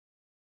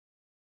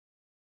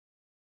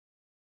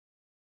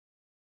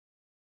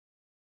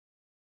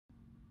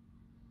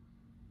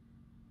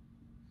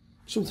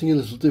Something a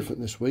little different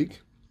this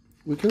week.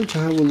 We're going to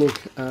have a look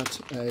at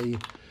a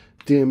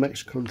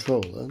DMX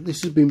controller.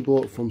 This has been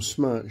bought from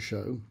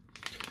SmartShow.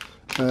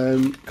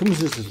 Comes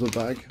in this little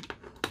bag.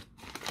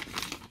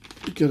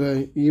 You've got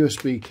a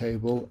USB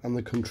cable and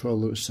the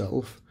controller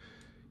itself.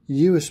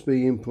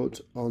 USB input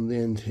on the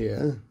end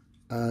here,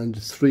 and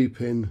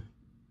 3-pin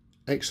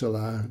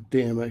XLR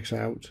DMX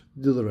out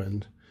the other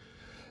end.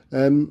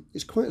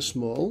 It's quite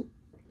small.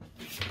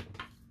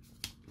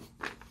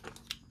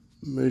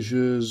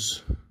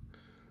 Measures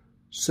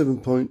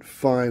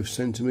 7.5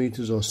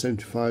 centimeters or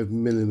 75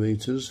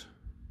 millimeters.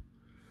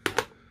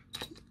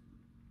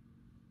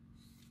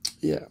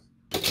 Yeah,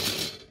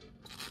 it's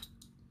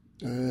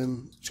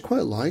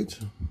quite light.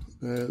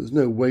 There's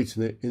no weight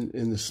in it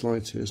in the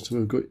slightest. So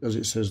we've got, as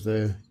it says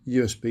there,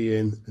 USB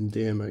in and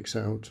DMX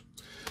out.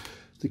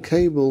 The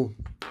cable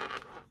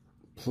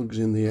plugs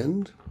in the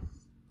end,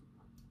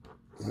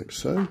 like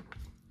so.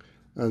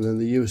 And then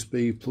the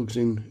USB plugs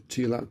in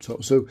to your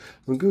laptop. So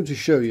I'm going to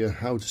show you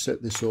how to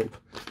set this up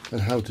and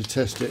how to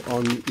test it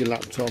on your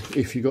laptop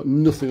if you've got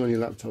nothing on your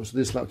laptop. So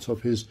this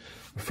laptop is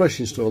a fresh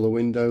install of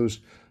Windows,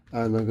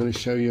 and I'm going to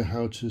show you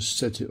how to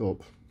set it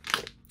up.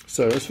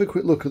 So let's have a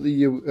quick look at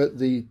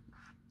the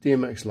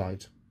DMX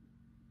light.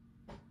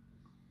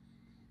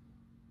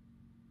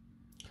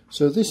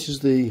 So this is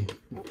the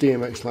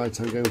DMX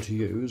light I'm going to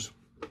use.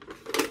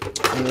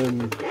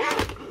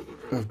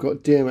 I've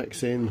got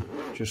DMX in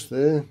just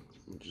there.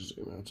 Just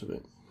zoom out a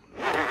bit,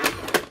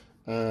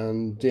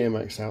 and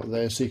DMX out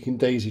there, so you can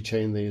daisy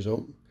chain these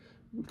up.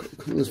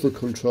 There's the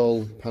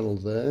control panel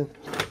there.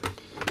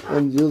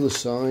 On the other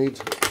side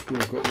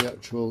we've got the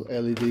actual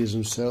LEDs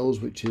themselves,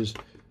 which is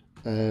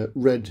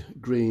red,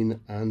 green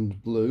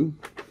and blue.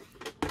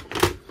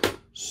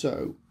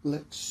 So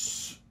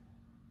let's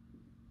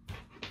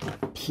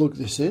plug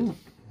this in.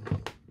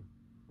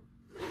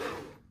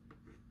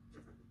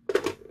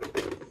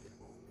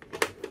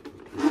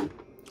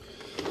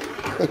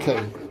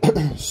 Okay,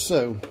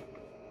 so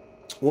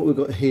what we've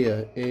got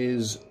here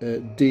is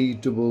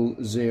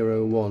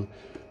D001.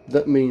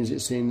 That means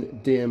it's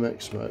in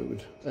DMX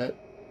mode.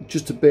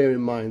 Just to bear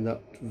in mind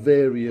that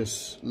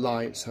various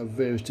lights have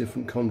various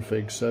different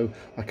configs, so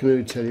I can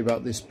only tell you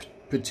about this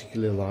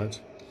particular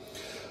light.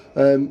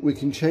 We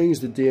can change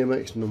the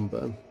DMX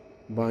number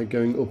by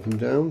going up and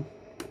down,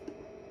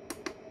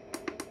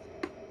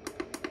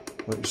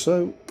 like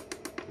so,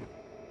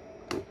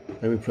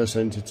 and we press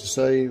enter to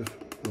save.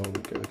 Well,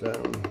 we go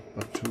down,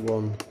 back to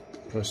 1,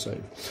 press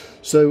save.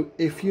 So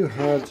if you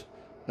had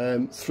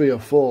 3 or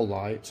 4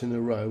 lights in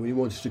a row and you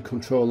wanted to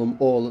control them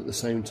all at the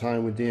same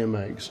time with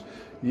DMX,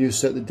 you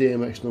set the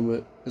DMX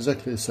number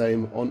exactly the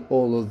same on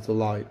all of the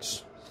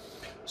lights.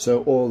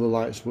 So all the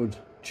lights would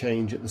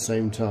change at the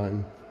same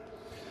time.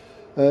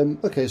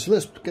 Okay, so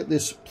let's get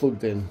this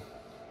plugged in.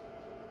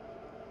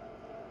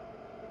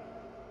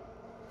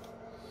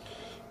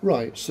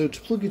 Right, so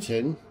to plug it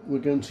in, we're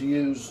going to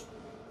use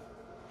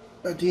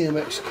a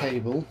DMX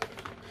cable.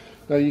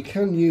 Now you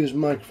can use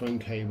microphone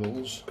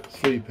cables,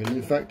 3-pin.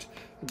 In fact,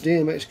 a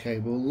DMX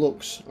cable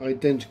looks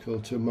identical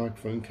to a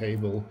microphone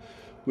cable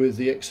with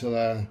the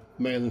XLR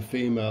male and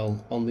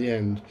female on the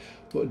end,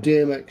 but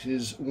DMX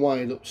is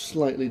wired up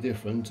slightly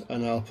different,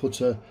 and I'll put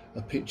a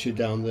picture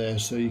down there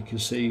so you can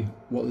see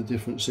what the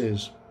difference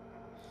is.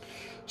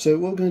 So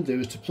what we're going to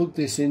do is to plug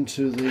this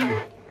into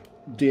the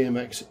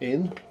DMX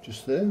in,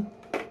 just there,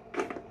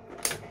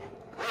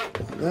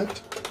 like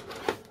that.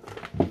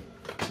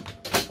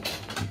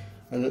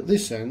 And at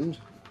this end,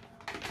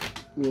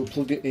 we'll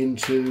plug it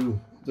into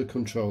the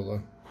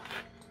controller.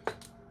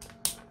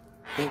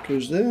 That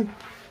goes there.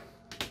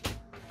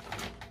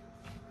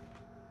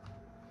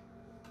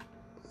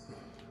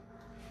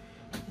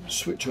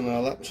 Switch on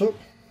our laptop.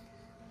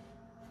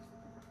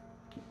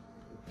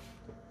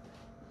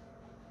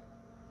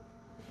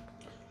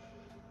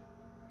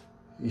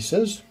 He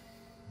says.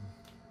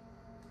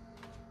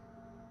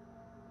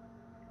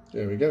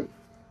 There we go.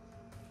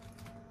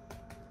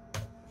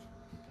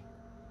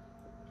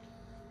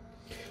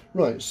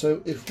 Right,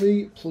 so if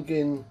we plug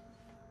in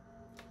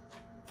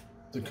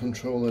the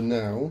controller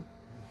now,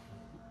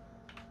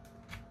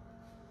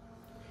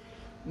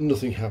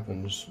 nothing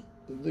happens.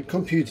 The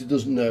computer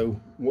doesn't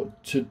know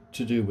what to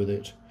do with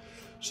it.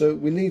 So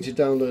we need to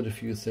download a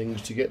few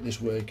things to get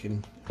this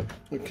working.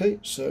 Okay,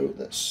 so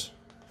let's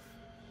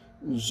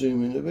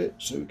zoom in a bit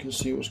so we can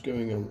see what's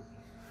going on.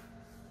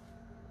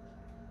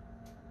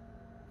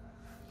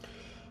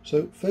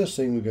 So first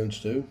thing we're going to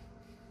do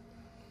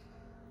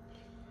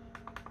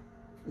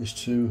is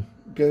to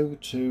go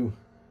to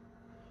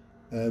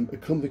a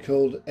company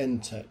called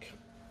Entech.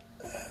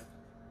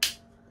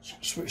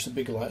 Switch the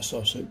big lights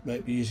off so it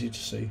might be easy to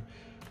see.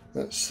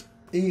 That's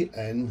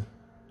ENTTEC,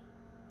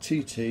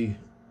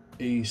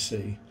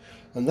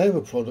 and they have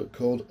a product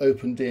called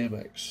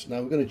OpenDMX.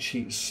 Now we're going to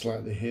cheat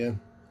slightly here,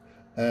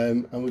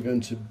 and we're going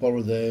to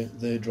borrow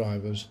their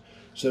drivers.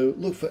 So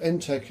look for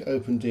Entech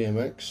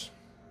OpenDMX.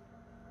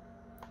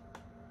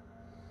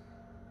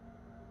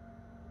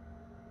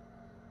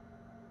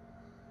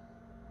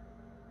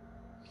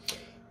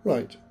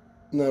 Right,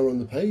 now we're on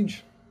the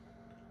page.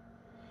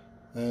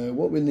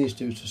 What we need to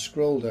do is to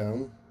scroll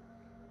down,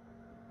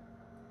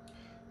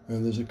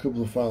 and there's a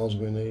couple of files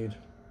we need.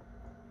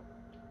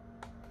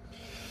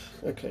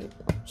 Okay,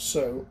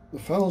 so the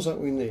files that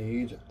we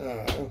need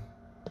are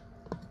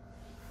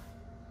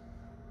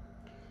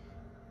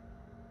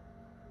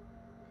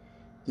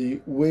the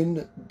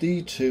Win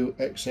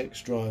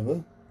D2XX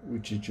driver,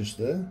 which is just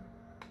there,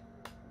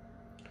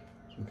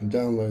 so we can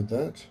download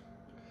that.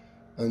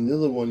 And the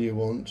other one you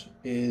want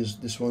is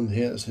this one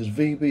here that says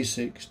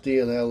VB6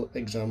 DLL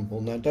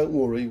example. Now don't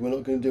worry, we're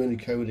not going to do any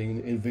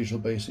coding in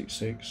Visual Basic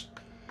 6,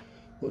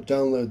 but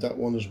download that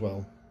one as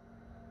well.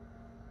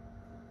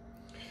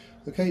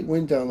 Okay,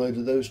 when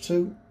downloaded those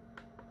two,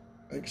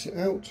 exit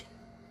out,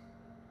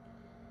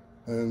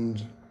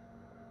 and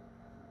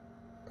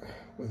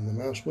when the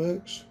mouse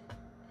works,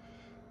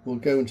 we'll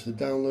go into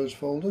the downloads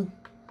folder,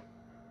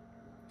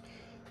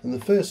 and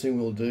the first thing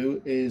we'll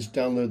do is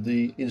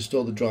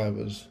install the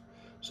drivers.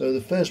 So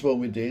the first one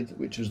we did,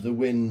 which was the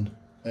Win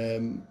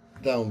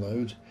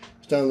download,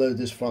 is download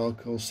this file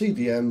called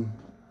CDM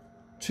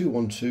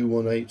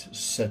 21218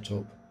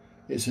 setup.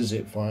 It's a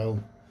zip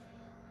file.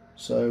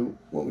 So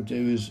what we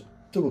do is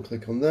double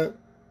click on that.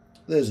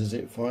 There's a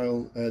zip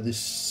file, this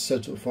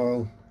setup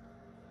file.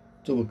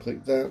 Double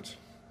click that,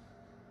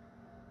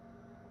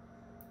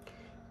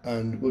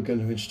 and we're going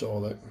to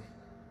install it.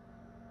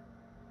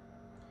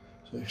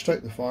 So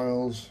extract the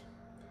files,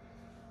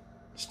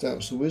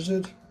 starts the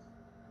wizard,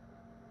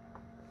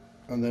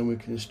 and then we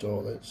can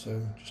install it.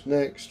 So just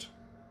next.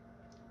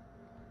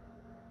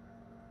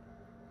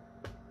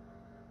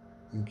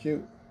 Thank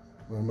you.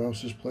 My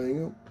mouse is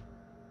playing up.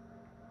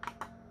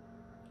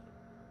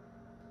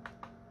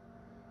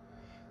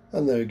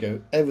 And there we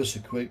go, ever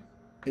so quick,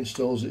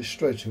 installs it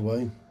straight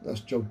away. That's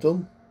job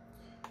done.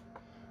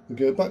 We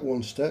go back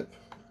one step.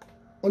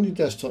 On your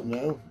desktop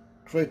now,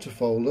 create a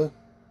folder.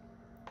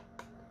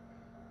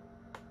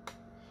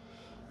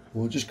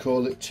 We'll just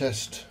call it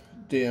Test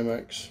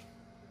DMX.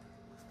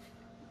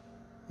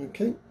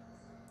 Okay.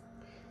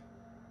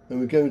 Then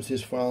we go into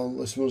this file.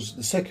 This was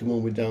the second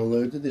one we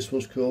downloaded. This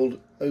was called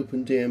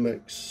Open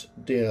DMX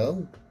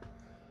DL.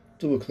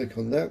 Double click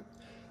on that,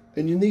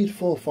 and you need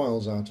 4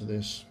 files out of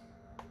this.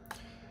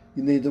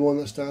 You need the one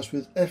that starts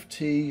with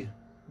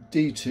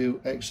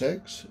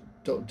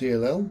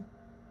ftd2xx.dll.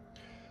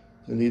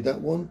 You need that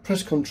one.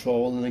 Press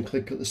Control and then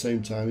click at the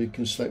same time. You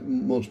can select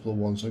multiple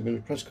ones. So I'm going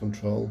to press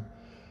Control,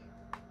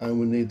 and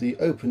we need the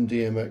Open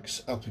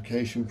DMX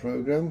application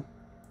program,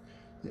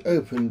 the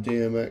Open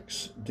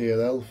DMX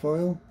DLL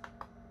file,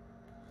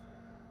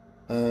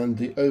 and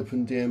the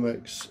Open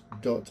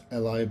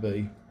DMX.lib.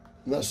 And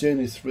that's the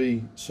only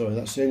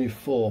that's the only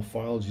 4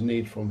 files you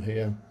need from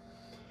here.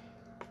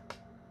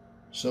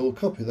 So we'll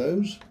copy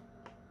those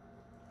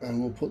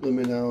and we'll put them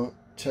in our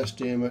Test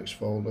DMX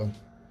folder.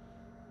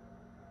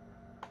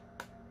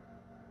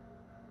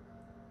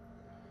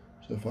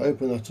 So if I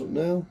open that up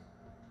now,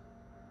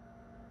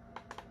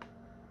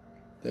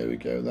 there we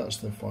go, that's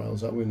the files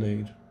that we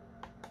need.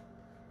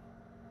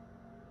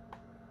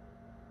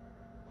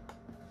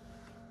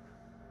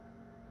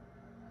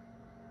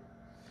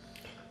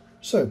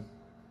 So,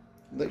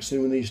 next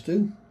thing we need to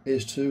do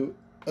is to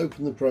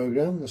open the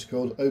program that's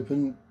called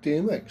Open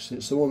DMX.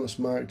 It's the one that's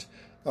marked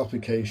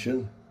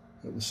application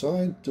at the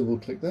side. Double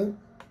click that.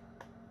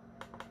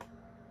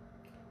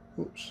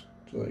 Oops,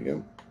 so there you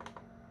go.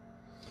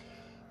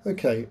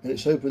 Okay, and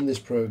it's opened this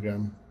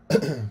program.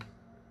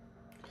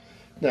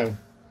 Now,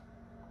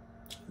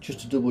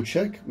 just to double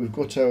check, we've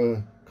got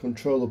our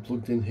controller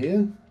plugged in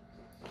here.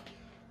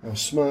 Our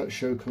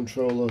SmartShow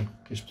controller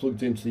is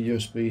plugged into the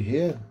USB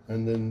here,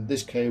 and then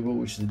this cable,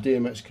 which is the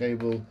DMX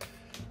cable,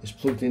 is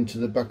plugged into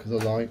the back of the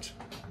light,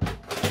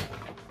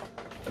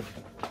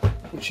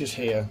 which is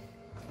here.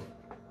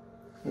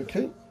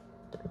 Okay.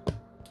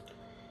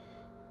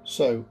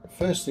 So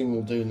first thing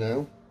we'll do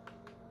now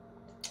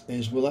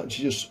is we'll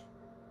actually just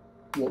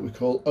what we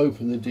call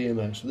open the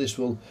DMX. So this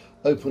will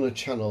open a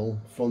channel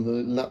from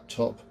the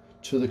laptop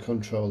to the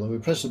controller. We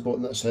press the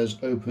button that says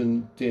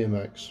Open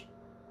DMX.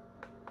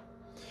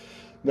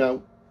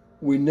 Now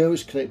we know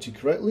it's connected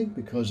correctly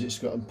because it's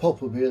got a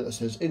pop-up here that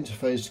says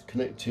interface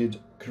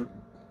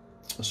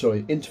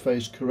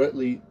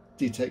correctly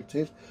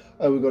detected,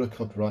 and we've got a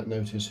copyright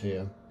notice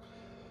here.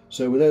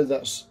 So we know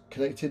that's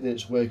connected and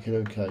it's working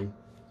okay.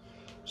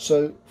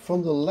 So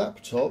from the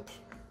laptop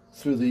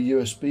through the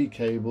USB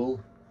cable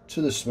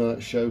to the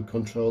SmartShow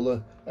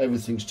controller,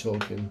 everything's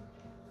talking.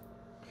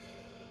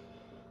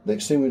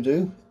 Next thing we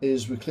do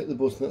is we click the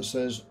button that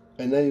says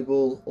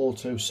Enable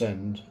Auto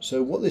Send.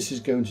 So what this is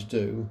going to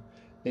do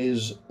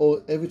is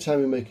every time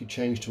we make a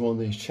change to one of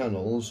these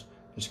channels,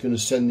 it's going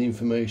to send the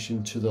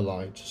information to the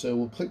light. So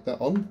we'll click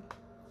that on,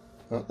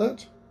 like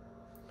that.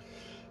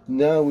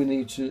 Now we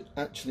need to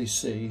actually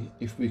see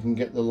if we can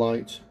get the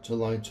light to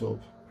light up.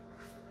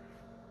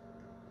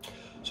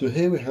 So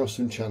here we have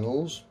some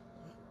channels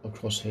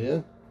across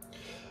here,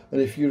 and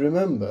if you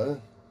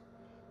remember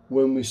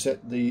when we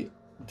set the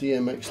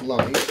DMX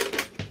light,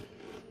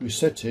 we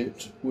set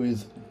it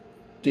with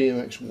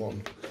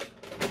DMX1.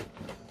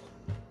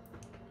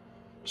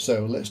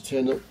 So let's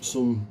turn up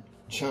some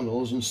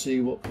channels and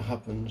see what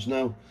happens.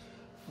 Now,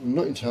 I'm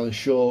not entirely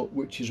sure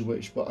which is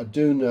which, but I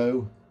do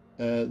know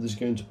there's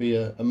going to be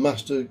a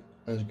master,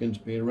 there's going to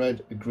be a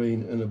red, a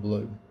green and a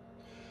blue.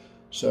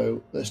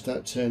 So let's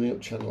start turning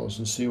up channels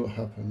and see what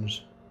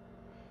happens.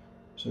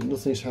 So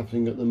nothing's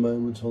happening at the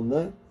moment on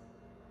that.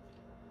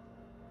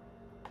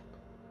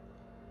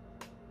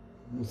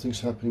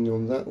 Nothing's happening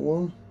on that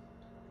one.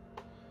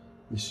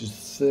 This is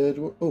the third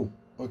one. Oh,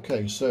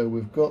 okay, so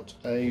we've got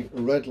a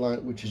red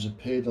light which has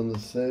appeared on the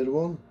third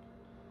one.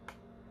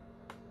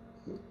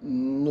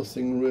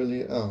 Nothing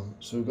really.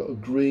 So we've got a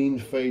green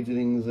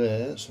fading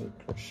there, so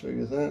I can show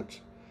you that.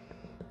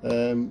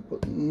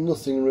 But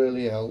nothing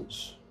really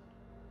else.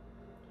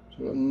 So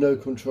we've got no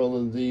control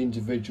on the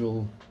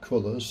individual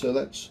colours, so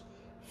let's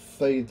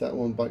fade that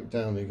one back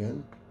down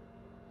again.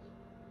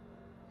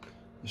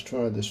 Let's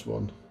try this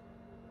one.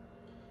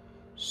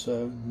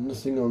 So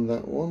nothing on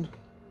that one.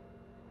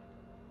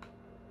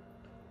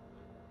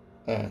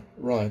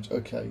 Right,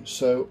 okay,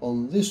 so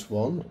on this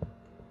one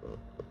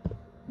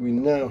we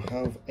now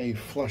have a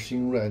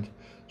flashing red.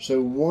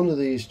 So one of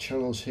these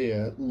channels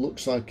here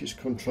looks like it's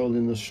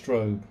controlling the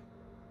strobe.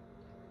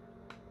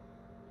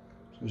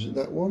 So is it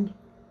that one?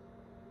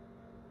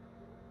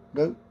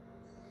 No.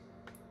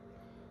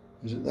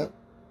 Is it that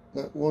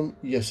one?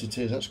 Yes it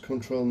is, that's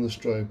controlling the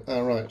strobe.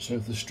 Right, so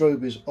if the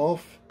strobe is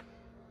off,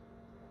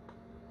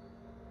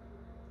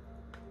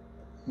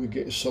 we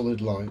get a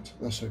solid light.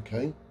 That's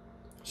okay.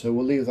 So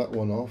we'll leave that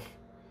one off.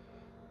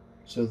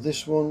 So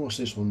this one, what's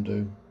this one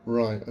do?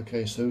 Right,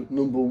 okay, so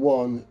number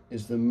one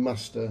is the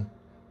master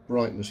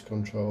brightness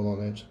control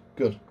on it.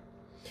 Good.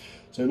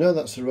 So now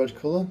that's the red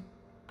colour.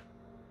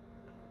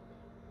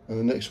 And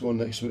the next one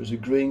next to it is a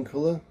green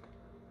colour.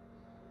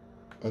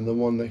 And the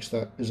one next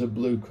to that is a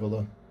blue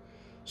colour.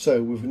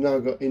 So we've now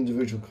got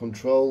individual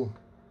control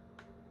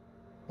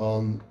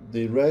on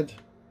the red,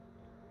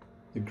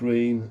 the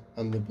green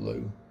and the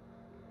blue.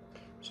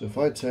 So if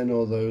I turn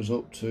all those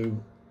up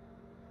to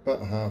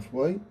about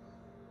halfway,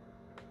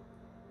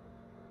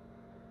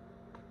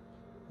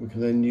 we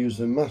can then use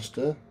the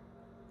master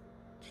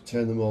to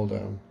turn them all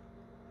down.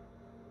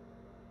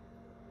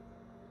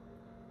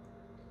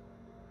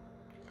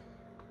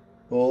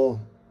 Or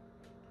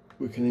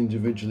we can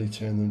individually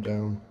turn them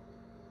down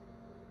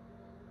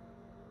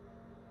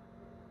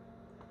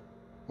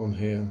on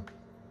here.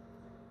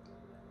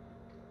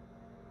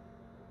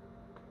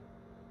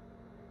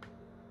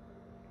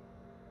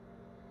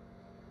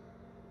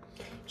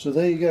 So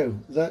there you go.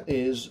 That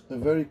is a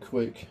very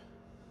quick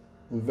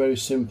and very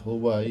simple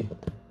way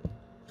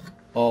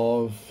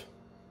of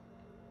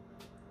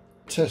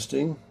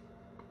testing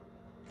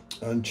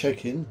and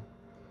checking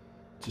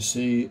to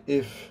see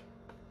if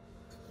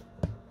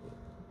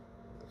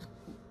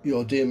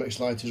your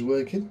DMX light is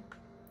working.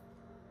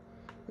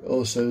 It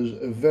also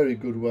is a very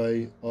good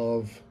way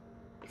of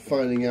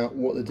finding out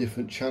what the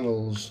different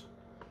channels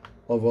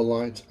of a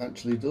light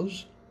actually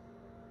does.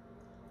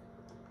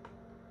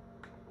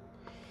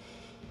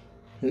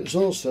 It's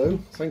also,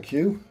 thank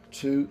you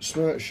to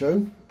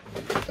SmartShow.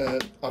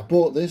 I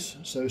bought this,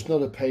 so it's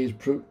not a paid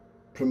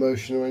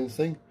promotion or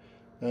anything.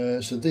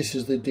 So this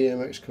is the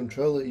DMX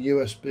controller,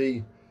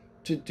 USB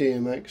to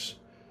DMX,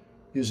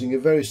 using a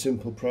very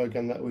simple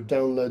program that we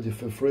downloaded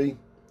for free.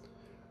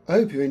 I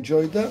hope you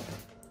enjoyed that,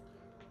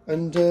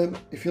 and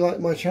if you like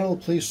my channel,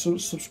 please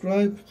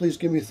subscribe, please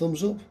give me a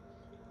thumbs up,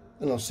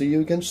 and I'll see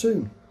you again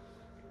soon.